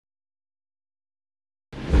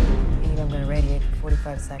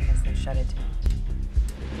45 seconds, then shut it down.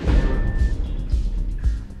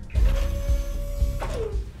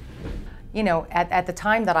 You know, at the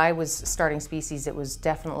time that I was starting Species, it was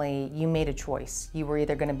definitely, you made a choice. You were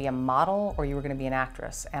either going to be a model or you were going to be an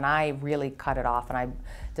actress. And I really cut it off, and I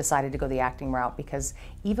decided to go the acting route, because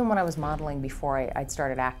even when I was modeling before I'd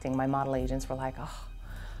started acting, my model agents were like, oh,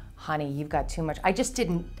 honey, you've got too much. I just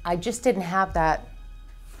didn't have that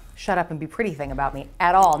shut up and be pretty thing about me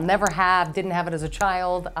at all. Never have, didn't have it as a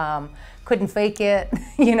child, couldn't fake it.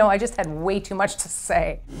 You know, I just had way too much to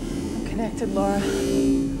say. I'm connected, Laura.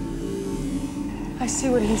 I see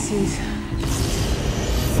what he sees.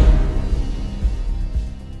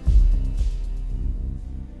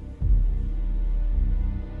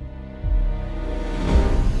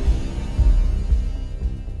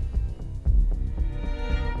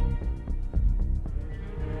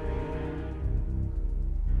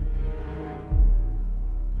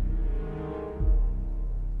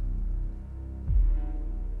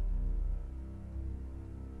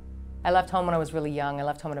 I left home when I was really young. I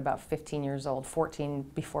left home at about 15 years old, 14,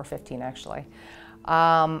 before 15 actually.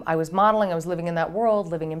 I was modeling, I was living in that world,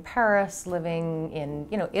 living in Paris, living in,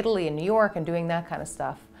 you know, Italy and New York, and doing that kind of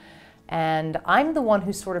stuff. And I'm the one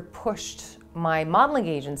who sort of pushed my modeling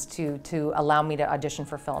agents to allow me to audition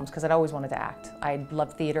for films, because I'd always wanted to act. I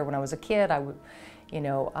loved theater when I was a kid.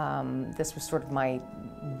 This was sort of my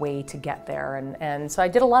way to get there. And so I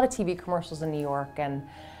did a lot of TV commercials in New York, and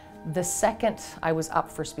the second I was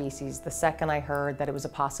up for Species, the second I heard that it was a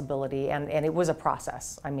possibility, and it was a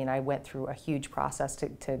process. I mean, I went through a huge process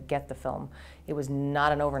to get the film. It was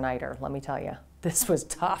not an overnighter, let me tell you. This was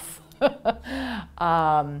tough.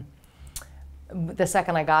 The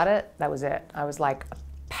second I got it, that was it. I was like,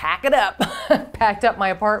 pack it up. Packed up my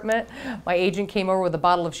apartment. My agent came over with a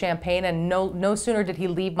bottle of champagne, and no sooner did he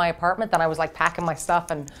leave my apartment than I was like packing my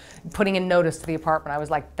stuff and putting in notice to the apartment. I was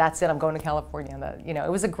like, that's it, I'm going to California. And you know, it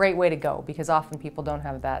was a great way to go, because often people don't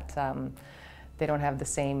have that, they don't have the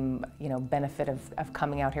same, you know, benefit of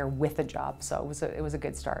coming out here with a job. So it was a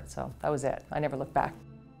good start. So that was it. I never looked back.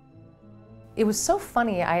 It was so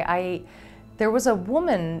funny. There was a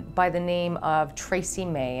woman by the name of Tracy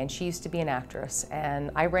May, and she used to be an actress,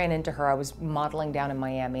 and I ran into her. I was modeling down in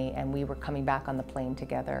Miami, and we were coming back on the plane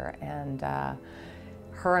together, and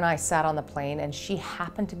her and I sat on the plane, and she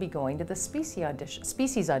happened to be going to the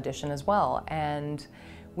Species audition as well, and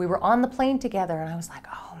we were on the plane together, and I was like,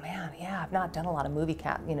 oh man, yeah, I've not done a lot of movie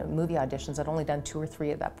auditions. I'd only done 2 or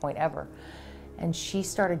 3 at that point ever. And she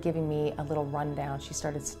started giving me a little rundown. She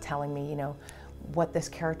started telling me, you know, what this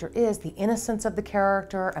character is, the innocence of the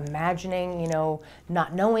character, imagining, you know,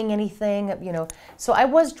 not knowing anything, you know. So I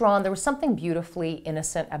was drawn. There was something beautifully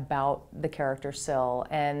innocent about the character Syl,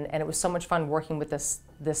 and it was so much fun working with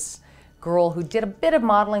this girl who did a bit of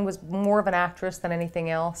modeling, was more of an actress than anything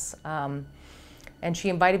else. And she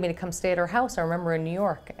invited me to come stay at her house, I remember, in New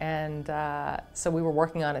York. And so we were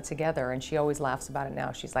working on it together, and she always laughs about it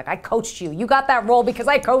now. She's like, I coached you. You got that role because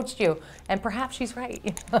I coached you. And perhaps she's right.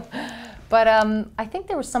 You know? But I think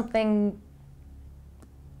there was something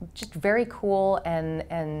just very cool and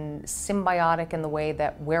symbiotic in the way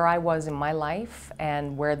that where I was in my life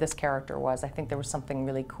and where this character was. I think there was something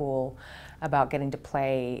really cool about getting to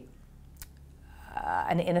play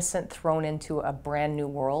an innocent thrown into a brand new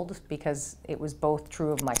world, because it was both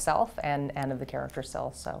true of myself and of the character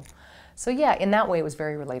Syl. So yeah, in that way it was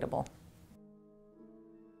very relatable.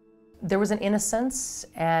 There was an innocence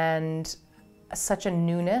and such a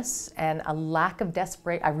newness and a lack of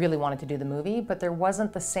desperation. I really wanted to do the movie, but there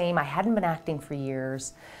wasn't the same. I hadn't been acting for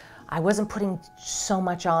years. I wasn't putting so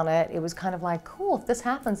much on it. It was kind of like, cool, if this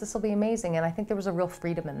happens, this will be amazing. And I think there was a real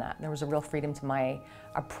freedom in that. There was a real freedom to my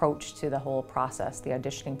approach to the whole process, the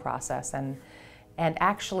auditioning process. And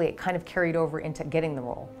actually it kind of carried over into getting the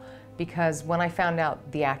role. Because when I found out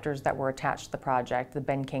the actors that were attached to the project, the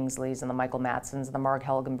Ben Kingsleys and the Michael Madsen's and the Marg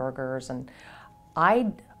Helgenbergers, and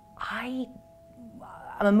I'm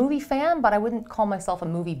a movie fan, but I wouldn't call myself a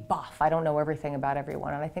movie buff. I don't know everything about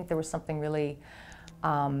everyone. And I think there was something really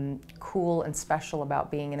cool and special about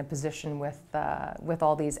being in a position with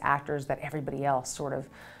all these actors that everybody else sort of,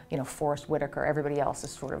 you know, Forrest Whitaker, everybody else is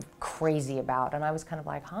sort of crazy about. And I was kind of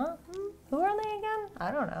like, huh? Who are they again?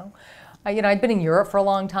 I don't know. You know, I'd been in Europe for a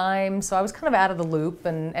long time, so I was kind of out of the loop.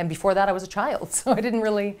 And before that, I was a child, so I didn't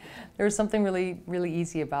really, there was something really, really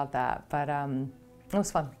easy about that. But it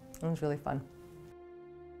was fun. It was really fun.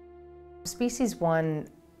 Species 1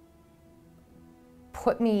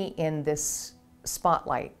 put me in this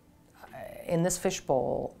spotlight, in this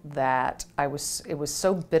fishbowl, that it was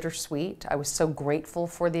so bittersweet. I was so grateful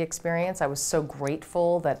for the experience. I was so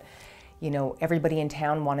grateful that, everybody in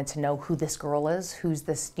town wanted to know who this girl is, who's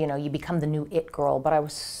this, you become the new it girl, but I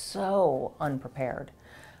was so unprepared.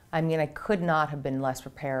 I mean, I could not have been less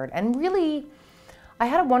prepared. And really, I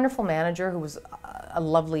had a wonderful manager who was a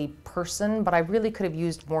lovely person, but I really could have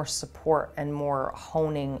used more support and more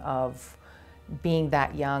honing of being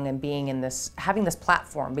that young and being in this, having this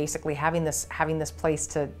platform, basically having this place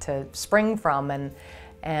to spring from,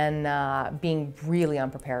 and being really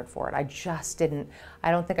unprepared for it. I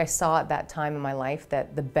don't think I saw at that time in my life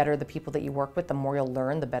that the better the people that you work with, the more you'll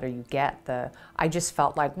learn, the better you get. I just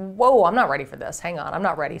felt like, whoa, I'm not ready for this, hang on, I'm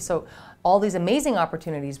not ready. So all these amazing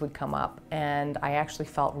opportunities would come up, and I actually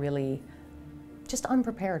felt really just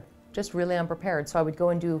unprepared, just really unprepared. So I would go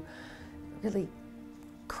and do really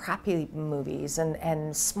crappy movies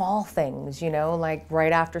and small things, like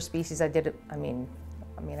right after Species I did, I mean,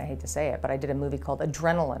 I hate to say it, but I did a movie called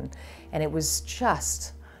Adrenaline, and it was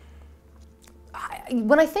just,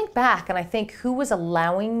 when I think back and I think who was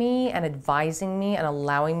allowing me and advising me and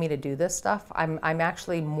allowing me to do this stuff, I'm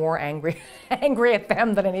actually more angry at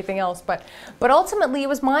them than anything else. But ultimately it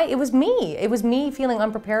was me feeling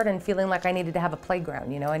unprepared and feeling like I needed to have a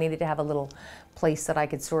playground. I needed to have a little place that I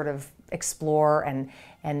could sort of explore and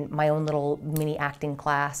my own little mini acting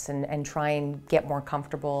class and try and get more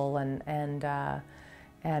comfortable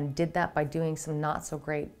and did that by doing some not so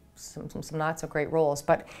great roles.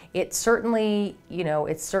 But it certainly,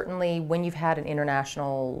 when you've had an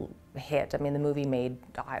international hit, I mean, the movie made,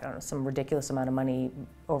 I don't know, some ridiculous amount of money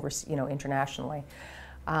over, internationally.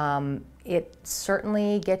 It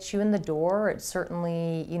certainly gets you in the door. It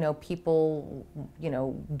certainly, people,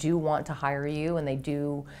 do want to hire you,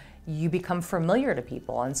 and you become familiar to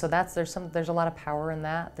people. And so there's a lot of power in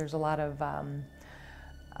that. There's a lot of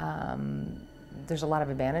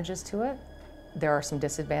advantages to it. There are some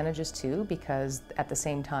disadvantages too, because at the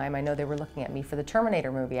same time, I know they were looking at me for the Terminator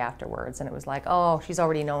movie afterwards, and it was like, oh, she's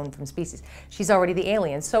already known from Species. She's already the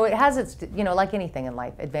alien. So it has its, like anything in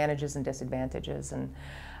life, advantages and disadvantages. And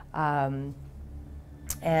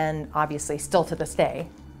obviously, still to this day,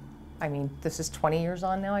 I mean, this is 20 years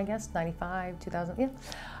on now, I guess, 95, 2000, yeah.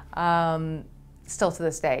 Still to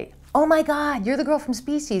this day, oh my God, you're the girl from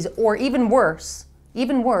Species. Or even worse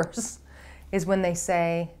is when they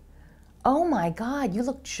say, oh my God, you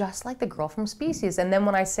look just like the girl from Species. And then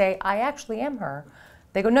when I say, I actually am her,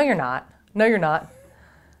 they go, no, you're not. No, you're not.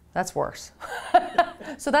 That's worse.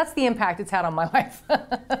 So that's the impact it's had on my life.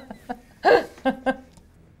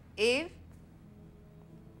 Eve?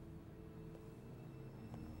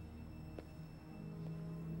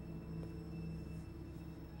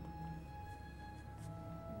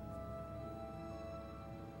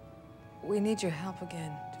 We need your help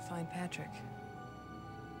again to find Patrick.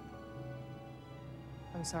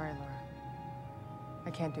 I'm sorry, Laura.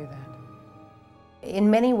 I can't do that. In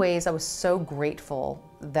many ways, I was so grateful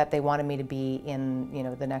that they wanted me to be in,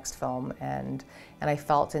 the next film, and I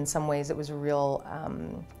felt in some ways it was a real,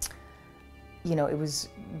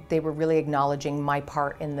 they were really acknowledging my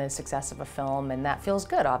part in the success of a film, and that feels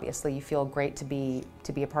good. Obviously, you feel great to be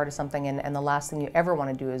a part of something, and the last thing you ever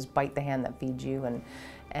want to do is bite the hand that feeds you,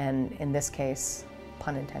 and in this case,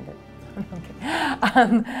 pun intended.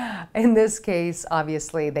 In this case,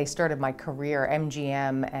 obviously, they started my career,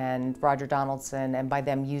 MGM and Roger Donaldson, and by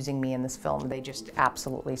them using me in this film, they just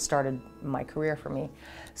absolutely started my career for me.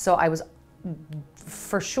 So I was,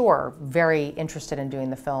 for sure, very interested in doing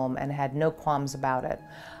the film and had no qualms about it.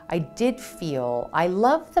 I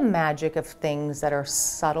love the magic of things that are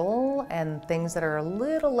subtle and things that are a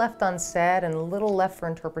little left unsaid and a little left for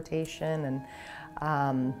interpretation,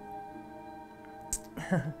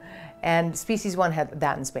 and Species 1 had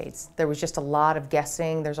that in spades. There was just a lot of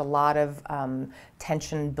guessing. There's a lot of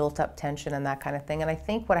tension, built-up tension and that kind of thing. And I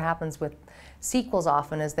think what happens with sequels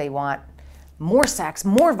often is they want more sex,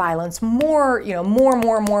 more violence, more,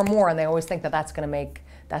 more, and they always think that that's going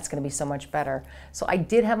to be so much better. So I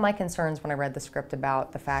did have my concerns when I read the script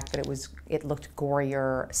about the fact that it looked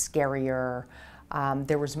gorier, scarier.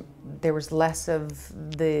 There was less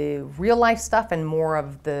of the real life stuff and more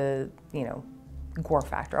of the, gore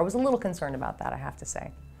factor. I was a little concerned about that, I have to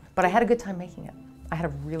say. But I had a good time making it. I had a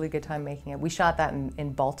really good time making it. We shot that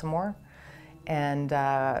in Baltimore, and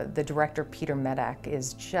the director, Peter Medak,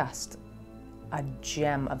 is just a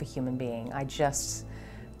gem of a human being. I just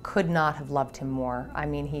could not have loved him more. I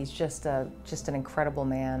mean, he's just an incredible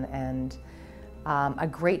man and a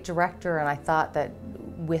great director, and I thought that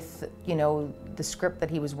with, the script that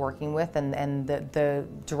he was working with and the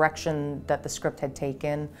direction that the script had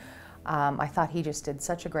taken, I thought he just did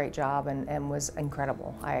such a great job and was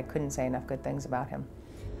incredible. I couldn't say enough good things about him.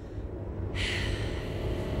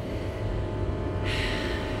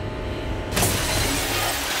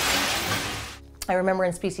 I remember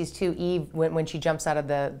in Species 2, Eve, when she jumps out of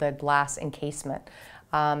the glass encasement,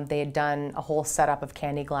 they had done a whole setup of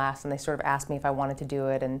candy glass, and they sort of asked me if I wanted to do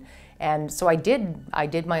it, and so I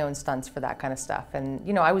did my own stunts for that kind of stuff, and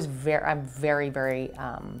you know, I'm very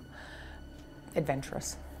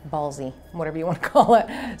adventurous, ballsy, whatever you want to call it.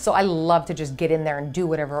 So I love to just get in there and do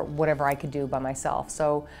whatever I could do by myself.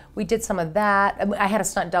 So we did some of that. I had a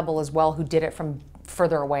stunt double as well who did it from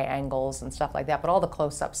further away angles and stuff like that, but all the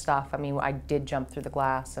close-up stuff, I mean, I did jump through the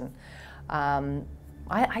glass, and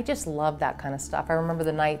I just love that kind of stuff. I remember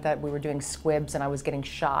the night that we were doing squibs and I was getting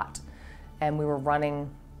shot, and we were running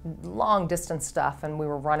long distance stuff, and we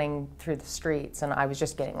were running through the streets, and I was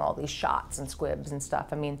just getting all these shots and squibs and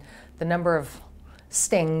stuff. I mean, the number of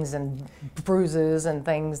stings and bruises and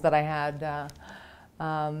things that I had,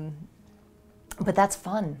 but that's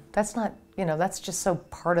fun. That's not, you know, that's just so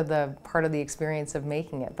part of the experience of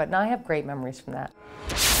making it. But now I have great memories from that.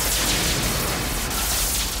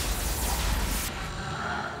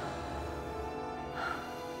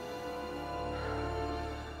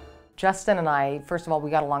 Justin and I, first of all, we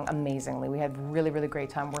got along amazingly. We had really great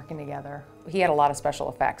time working together. He had a lot of special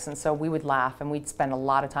effects, and so we would laugh, and we'd spend a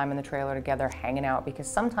lot of time in the trailer together hanging out, because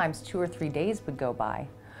sometimes 2 or 3 days would go by.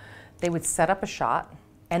 They would set up a shot,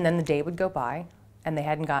 and then the day would go by, and they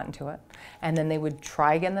hadn't gotten to it, and then they would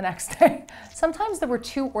try again the next day. Sometimes there were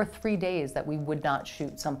 2 or 3 days that we would not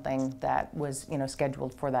shoot something that was, you know,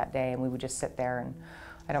 scheduled for that day, and we would just sit there, and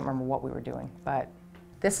I don't remember what we were doing, but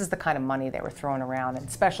this is the kind of money they were throwing around, and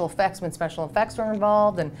special effects, when special effects were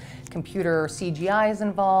involved, and computer CGI is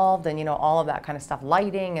involved, and you know, all of that kind of stuff,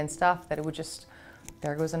 lighting and stuff, that it would just,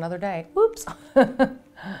 there goes another day. Whoops.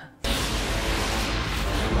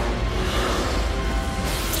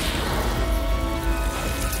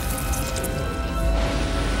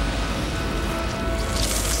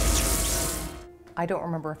 I don't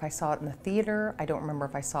remember if I saw it in the theater. I don't remember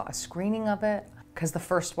if I saw a screening of it. Because the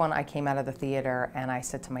first one, I came out of the theater and I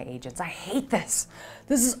said to my agents, I hate this.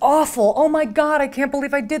 This is awful. Oh my God, I can't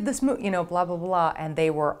believe I did this movie, you know, blah, blah, blah. And they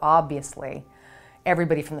were obviously,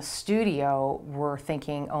 everybody from the studio were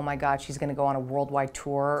thinking, oh my God, she's gonna go on a worldwide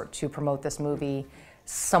tour to promote this movie.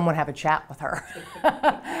 Someone have a chat with her.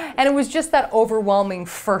 And it was just that overwhelming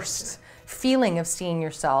first feeling of seeing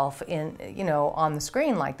yourself in, you know, on the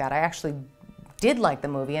screen like that. I actually did like the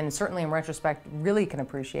movie, and certainly in retrospect really can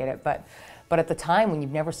appreciate it, but at the time when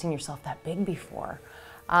you've never seen yourself that big before.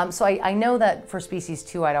 So I know that for Species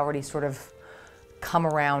 2 I'd already sort of come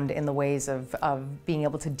around in the ways of being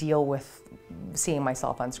able to deal with seeing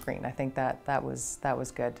myself on screen. I think that was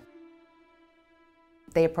good.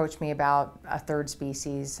 They approached me about a third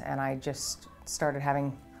Species, and I just started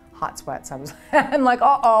having hot sweats. I'm like,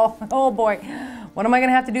 uh-oh, oh boy, what am I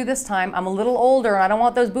gonna have to do this time? I'm a little older and I don't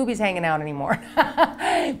want those boobies hanging out anymore.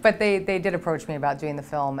 But they did approach me about doing the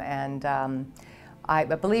film, and I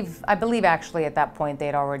believe actually at that point they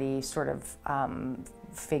had already sort of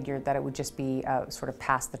figured that it would just be sort of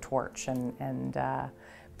pass the torch and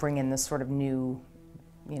bring in this sort of new,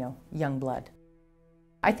 you know, young blood.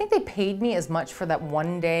 I think they paid me as much for that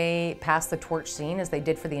one day pass the torch scene as they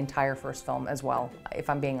did for the entire first film as well,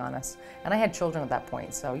 if I'm being honest. And I had children at that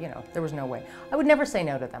point, so, you know, there was no way. I would never say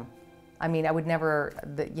no to them. I mean, I would never,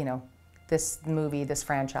 you know, this movie, this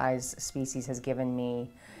franchise, Species, has given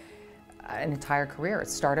me an entire career. It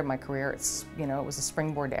started my career. It's, you know, it was a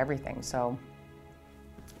springboard to everything, so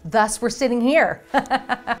thus we're sitting here.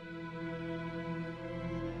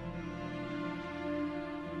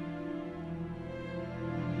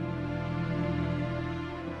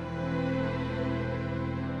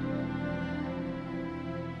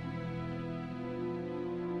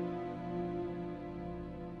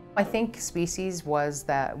 I think Species was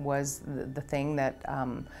the thing that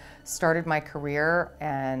started my career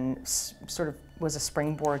and sort of was a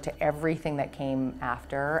springboard to everything that came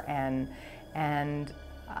after, and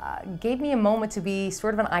gave me a moment to be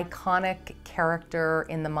sort of an iconic character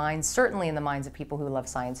in the minds, certainly in the minds of people who love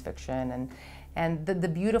science fiction. And the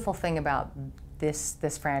beautiful thing about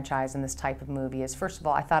this franchise and this type of movie is, first of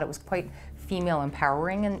all, I thought it was quite female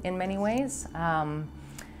empowering in many ways.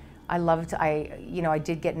 I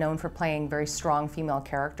did get known for playing very strong female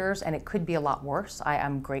characters, and it could be a lot worse.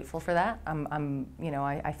 I'm grateful for that.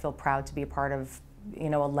 I feel proud to be a part of, you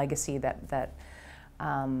know, a legacy that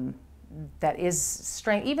is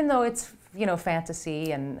strange, even though it's, you know,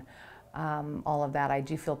 fantasy and all of that. I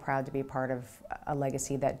do feel proud to be a part of a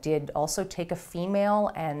legacy that did also take a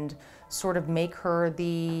female and sort of make her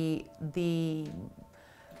the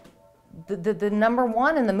number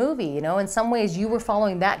one in the movie. You know, in some ways you were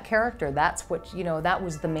following that character. That's what, you know, that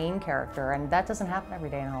was the main character, and that doesn't happen every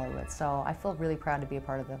day in Hollywood. So I feel really proud to be a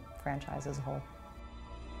part of the franchise as a whole.